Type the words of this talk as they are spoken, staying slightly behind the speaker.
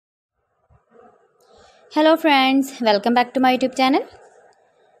Hello friends, welcome back to my YouTube channel.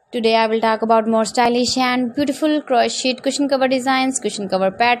 Today I will talk about more stylish and beautiful crochet cushion cover designs, cushion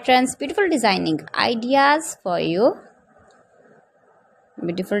cover patterns, beautiful designing ideas for you.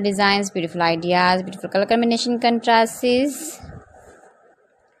 Beautiful designs, beautiful ideas, beautiful color combination contrasts.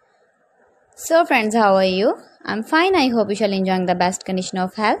 So friends, how are you? I'm fine. I hope you shall enjoy the best condition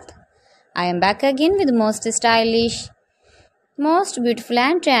of health. I am back again with most stylish, most beautiful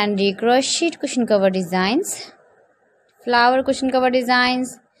and trendy crochet cushion cover designs. Flower cushion cover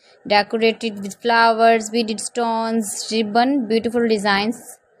designs, decorated with flowers, beaded stones, ribbon, beautiful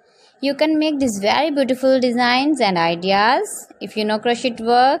designs. You can make these very beautiful designs and ideas. If you know crochet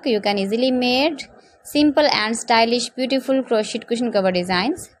work, you can easily make simple and stylish beautiful crochet cushion cover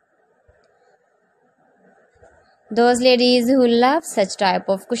designs. Those ladies who love such type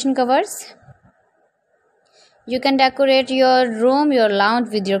of cushion covers, you can decorate your room, your lounge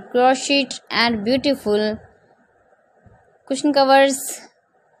with your crochet and beautiful cushion covers,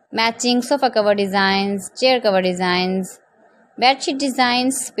 matching sofa cover designs, chair cover designs, bedsheet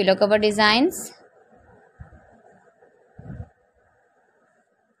designs, pillow cover designs.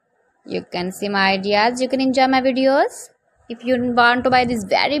 You can see my ideas, you can enjoy my videos. If you want to buy these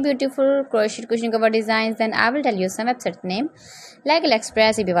very beautiful crochet cushion cover designs, then I will tell you some website name like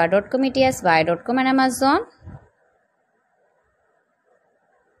AliExpress, eBay.com, ETSY.com and Amazon.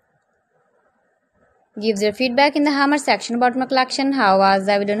 Give your feedback in the hammer section about my collection. How was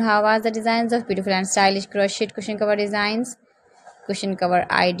the video and how was the designs of beautiful and stylish crochet cushion cover designs, cushion cover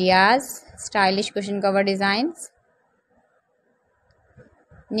ideas, stylish cushion cover designs,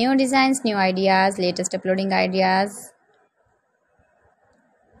 new designs, new ideas, latest uploading ideas.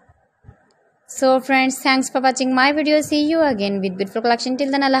 So friends, thanks for watching my video. See you again with beautiful collection.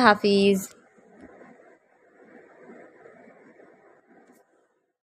 Till then, Allah Hafiz.